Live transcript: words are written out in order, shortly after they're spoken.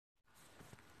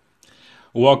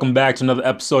Welcome back to another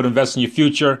episode of Invest in Your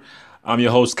Future. I'm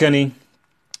your host, Kenny.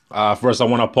 First, I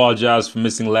want to apologize for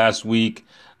missing last week.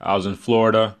 I was in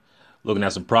Florida looking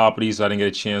at some properties. So I didn't get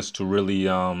a chance to really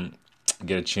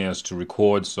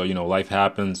record. So, life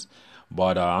happens.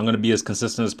 But I'm going to be as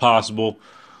consistent as possible.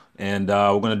 And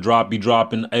we're going to be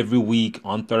dropping every week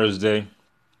on Thursday.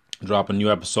 Drop a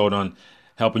new episode on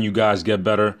helping you guys get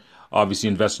better. Obviously,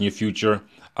 invest in your future.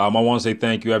 I want to say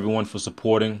thank you, everyone, for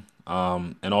supporting.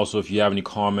 And also, if you have any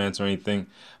comments or anything,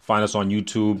 find us on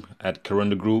YouTube at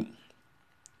Corinda Group,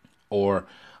 or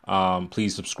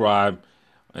please subscribe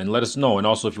and let us know. And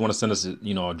also, if you want to send us,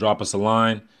 drop us a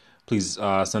line, please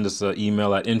send us an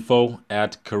email at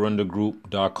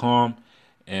info@corindagroup.com,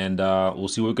 and we'll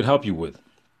see what we can help you with.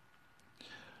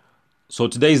 So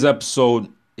today's episode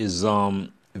is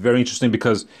very interesting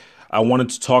because I wanted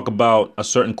to talk about a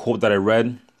certain quote that I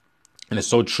read. And it's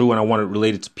so true, and I want to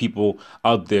relate it to people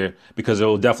out there because it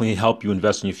will definitely help you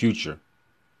invest in your future.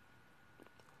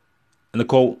 And the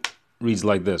quote reads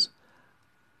like this: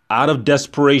 "Out of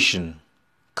desperation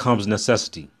comes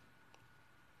necessity.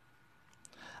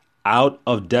 Out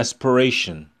of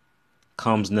desperation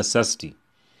comes necessity."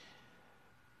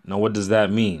 Now, what does that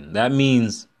mean? That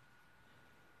means,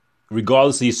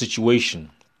 regardless of your situation,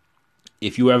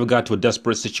 if you ever got to a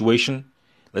desperate situation,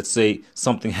 let's say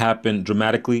something happened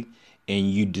dramatically,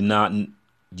 and you didn't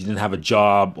have a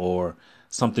job, or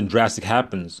something drastic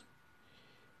happens,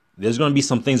 there's going to be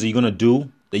some things that you're going to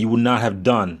do that you would not have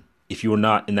done if you were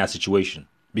not in that situation,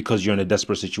 because you're in a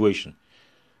desperate situation.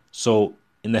 So,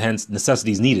 in the hence,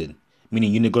 necessity is needed,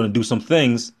 meaning you're going to do some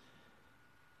things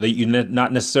that you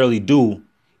not necessarily do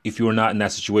if you were not in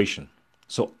that situation.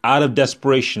 So, out of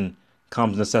desperation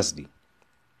comes necessity.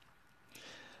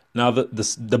 Now,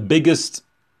 the biggest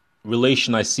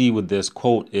relation I see with this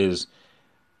quote is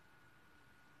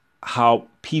how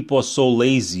people are so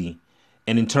lazy.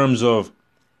 And in terms of,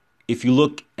 if you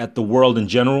look at the world in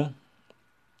general,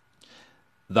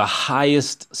 the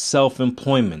highest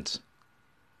self-employment,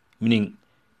 meaning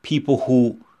people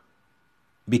who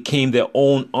became their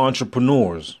own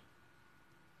entrepreneurs,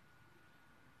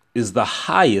 is the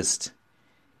highest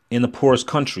in the poorest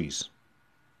countries.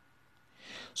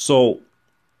 So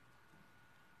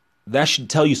that should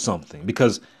tell you something,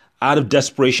 because out of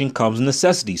desperation comes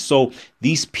necessity. So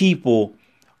these people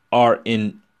are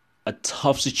in a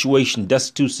tough situation,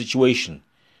 destitute situation,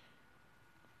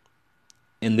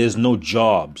 and there's no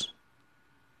jobs.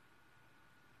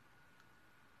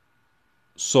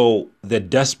 So they're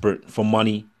desperate for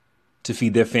money to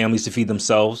feed their families, to feed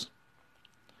themselves.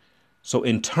 So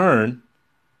in turn,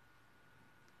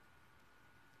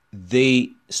 they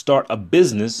start a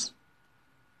business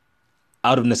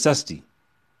out of necessity,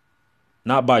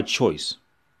 not by choice.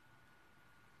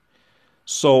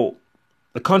 So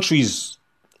the countries,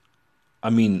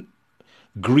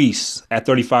 Greece at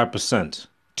 35%,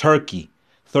 Turkey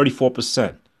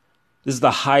 34%. This is the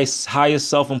highest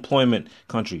self-employment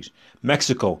countries.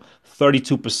 Mexico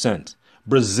 32%,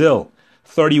 Brazil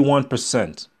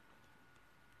 31%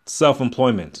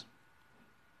 self-employment.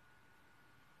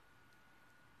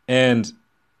 And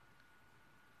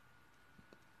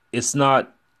it's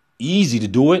not easy to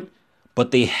do it,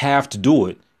 but they have to do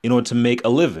it in order to make a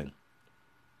living.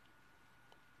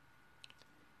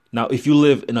 Now, if you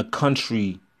live in a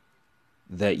country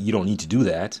that you don't need to do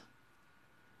that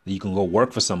you can go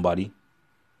work for somebody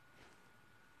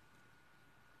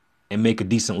and make a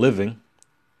decent living,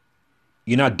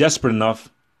 you're not desperate enough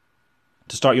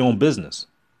to start your own business.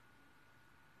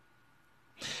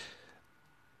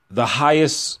 The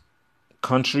highest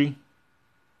country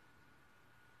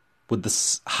with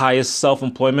the highest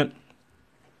self-employment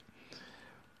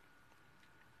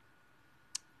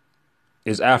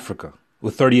is Africa,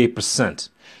 with 38%.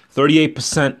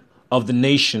 38% of the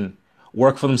nation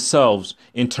work for themselves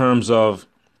in terms of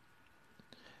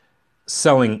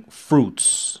selling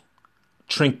fruits,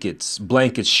 trinkets,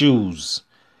 blankets, shoes,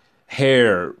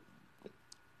 hair,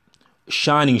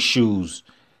 shining shoes,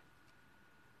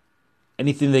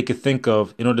 anything they could think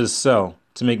of in order to sell,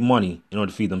 to make money, in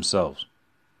order to feed themselves.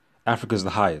 Africa is the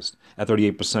highest at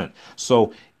 38%.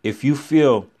 So if you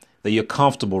feel that you're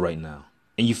comfortable right now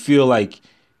and you feel like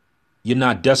you're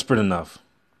not desperate enough,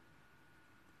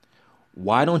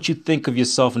 why don't you think of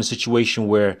yourself in a situation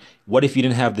where, what if you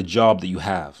didn't have the job that you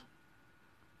have?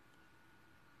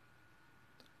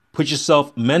 Put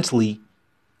yourself mentally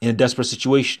in a desperate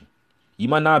situation. You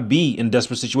might not be in a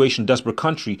desperate situation, desperate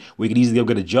country where you could easily go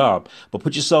get a job, but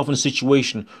put yourself in a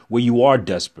situation where you are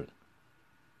desperate.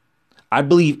 I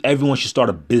believe everyone should start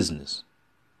a business,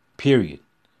 period.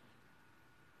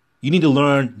 You need to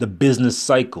learn the business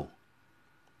cycle.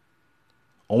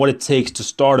 on what it takes to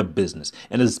start a business.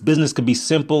 And this business could be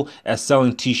simple as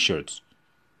selling t-shirts,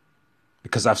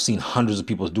 because I've seen hundreds of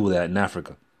people do that in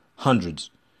Africa. Hundreds.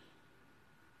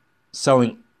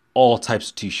 Selling all types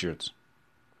of t-shirts.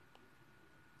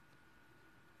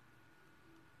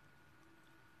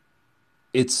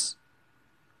 It's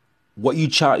what you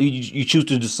choose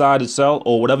to decide to sell,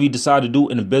 or whatever you decide to do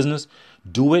in a business,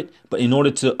 do it. But in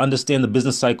order to understand the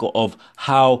business cycle of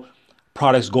how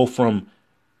products go from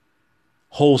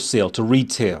wholesale to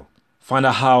retail, find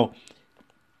out how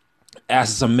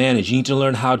assets are managed. You need to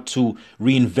learn how to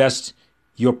reinvest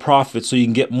your profits so you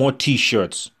can get more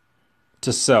t-shirts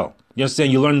to sell. You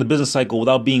understand? You learn the business cycle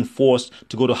without being forced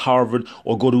to go to Harvard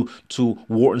or go to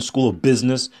Wharton School of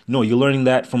Business. No, you're learning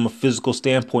that from a physical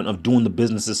standpoint of doing the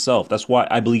business itself. That's why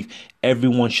I believe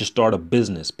everyone should start a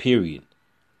business, period,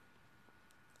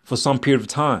 for some period of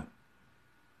time,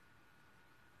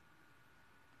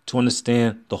 to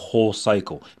understand the whole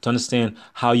cycle, to understand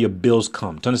how your bills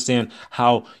come, to understand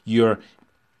how your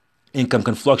income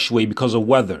can fluctuate because of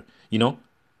weather. You know,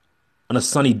 on a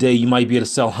sunny day, you might be able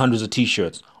to sell hundreds of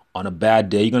t-shirts. On a bad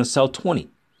day, you're going to sell 20.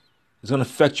 It's going to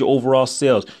affect your overall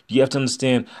sales. You have to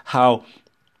understand how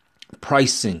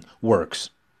pricing works,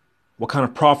 what kind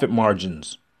of profit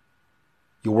margins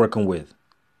you're working with.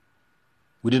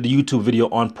 We did a YouTube video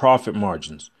on profit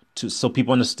margins so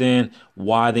people understand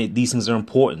why these things are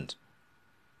important.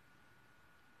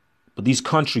 But these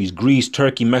countries, Greece,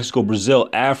 Turkey, Mexico, Brazil,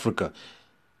 Africa,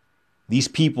 these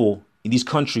people in these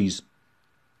countries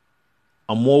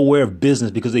are more aware of business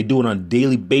because they do it on a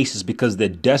daily basis, because they're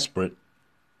desperate.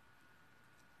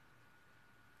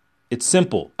 It's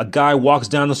simple. A guy walks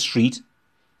down the street.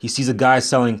 He sees a guy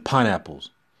selling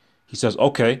pineapples. He says,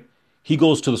 okay. He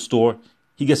goes to the store.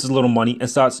 He gets his little money and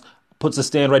puts a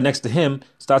stand right next to him,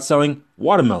 starts selling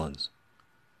watermelons.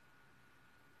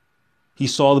 He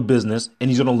saw the business and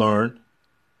he's going to learn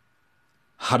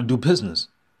how to do business.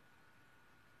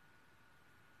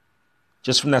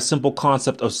 Just from that simple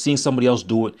concept of seeing somebody else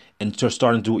do it and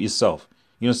starting to do it yourself.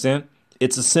 You understand?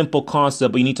 It's a simple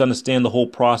concept, but you need to understand the whole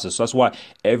process. So that's why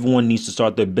everyone needs to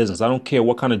start their business. I don't care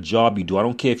what kind of job you do. I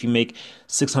don't care if you make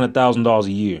 $600,000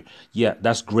 a year. Yeah,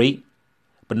 that's great.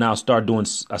 But now start doing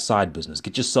a side business.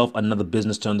 Get yourself another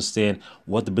business to understand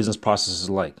what the business process is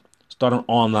like. Start an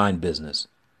online business.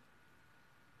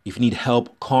 If you need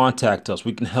help, contact us.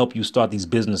 We can help you start these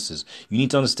businesses. You need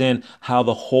to understand how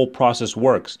the whole process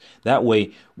works. That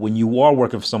way, when you are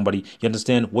working for somebody, you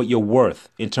understand what you're worth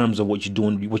in terms of what you're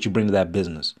doing, what you bring to that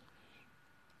business.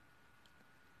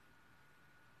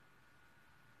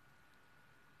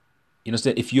 You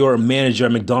understand? If you're a manager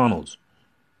at McDonald's,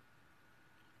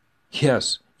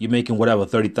 yes, you're making whatever,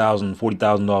 $30,000,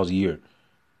 $40,000 a year.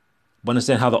 But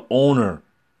understand how the owner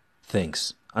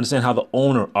thinks. Understand how the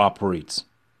owner operates.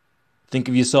 Think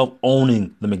of yourself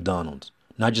owning the McDonald's,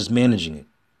 not just managing it.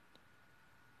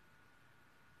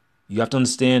 You have to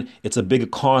understand it's a bigger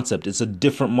concept. It's a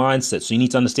different mindset. So you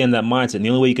need to understand that mindset. And the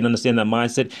only way you can understand that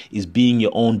mindset is being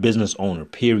your own business owner,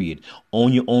 period.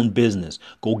 Own your own business.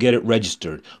 Go get it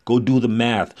registered. Go do the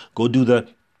math. Go do the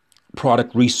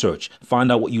product research. Find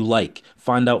out what you like.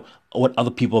 Find out what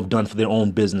other people have done for their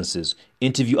own businesses.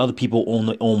 Interview other people who own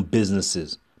their own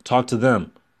businesses. Talk to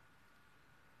them.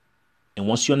 And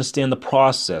once you understand the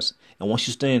process, and once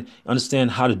you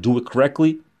understand how to do it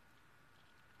correctly,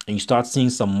 and you start seeing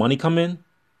some money come in,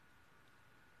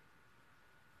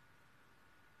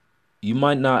 you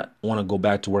might not want to go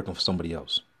back to working for somebody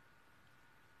else.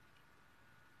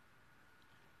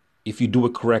 If you do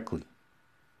it correctly,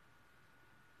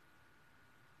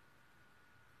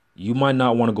 you might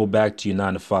not want to go back to your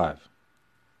 9 to 5.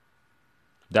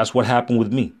 That's what happened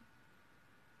with me.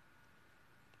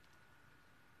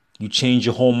 You change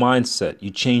your whole mindset.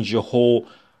 You change your whole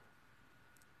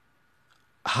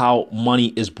how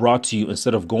money is brought to you,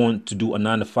 instead of going to do a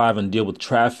 9 to 5 and deal with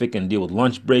traffic and deal with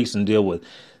lunch breaks and deal with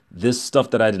this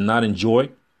stuff that I did not enjoy.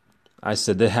 I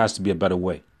said there has to be a better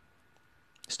way.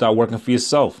 Start working for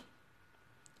yourself,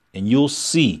 and you'll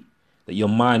see that your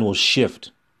mind will shift.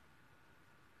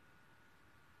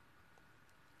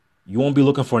 You won't be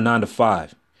looking for a 9 to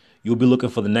 5. You'll be looking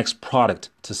for the next product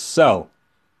to sell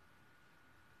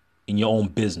in your own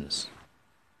business.